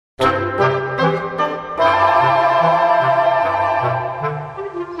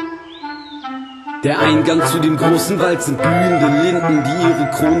Der Eingang zu dem großen Wald sind blühende Linden, die ihre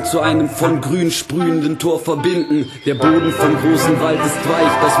Kronen zu einem von grün sprühenden Tor verbinden. Der Boden vom großen Wald ist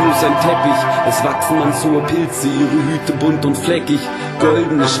weich, das Moos ein Teppich. Es wachsen ganz hohe Pilze, ihre Hüte bunt und fleckig.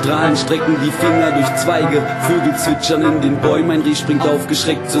 Goldene Strahlen strecken die Finger durch Zweige. Vögel zwitschern in den Bäumen, ein Reh springt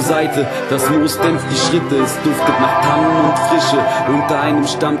aufgeschreckt zur Seite. Das Moos dämpft die Schritte, es duftet nach Tannen und Frische. Unter einem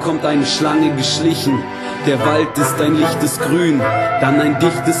Stamm kommt eine Schlange geschlichen. Der Wald ist ein lichtes Grün, dann ein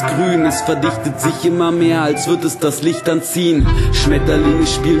dichtes Grün. Es verdichtet sich immer mehr, als wird es das Licht anziehen. Schmetterlinge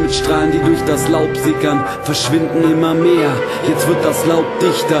spielen mit Strahlen, die durch das Laub sickern, verschwinden immer mehr. Jetzt wird das Laub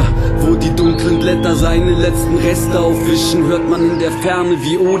dichter, wo die dunklen Blätter seine letzten Reste aufwischen. Hört man in der Ferne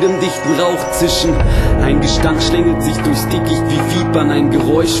wie Odem dichten Rauch zischen. Ein Gestank schlängelt sich durchs Dickicht wie Vipern, ein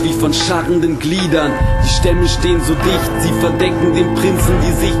Geräusch wie von scharrenden Gliedern. Die Stämme stehen so dicht, sie verdecken dem Prinzen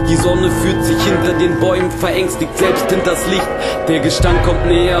die Sicht. Die Sonne führt sich hinter den Bäumen verängstigt selbst hinters Licht. Der Gestank kommt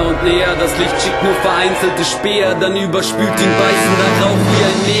näher und näher, das Licht schickt nur vereinzelte Späher, dann überspült ihn beißender Rauch wie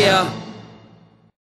ein Meer.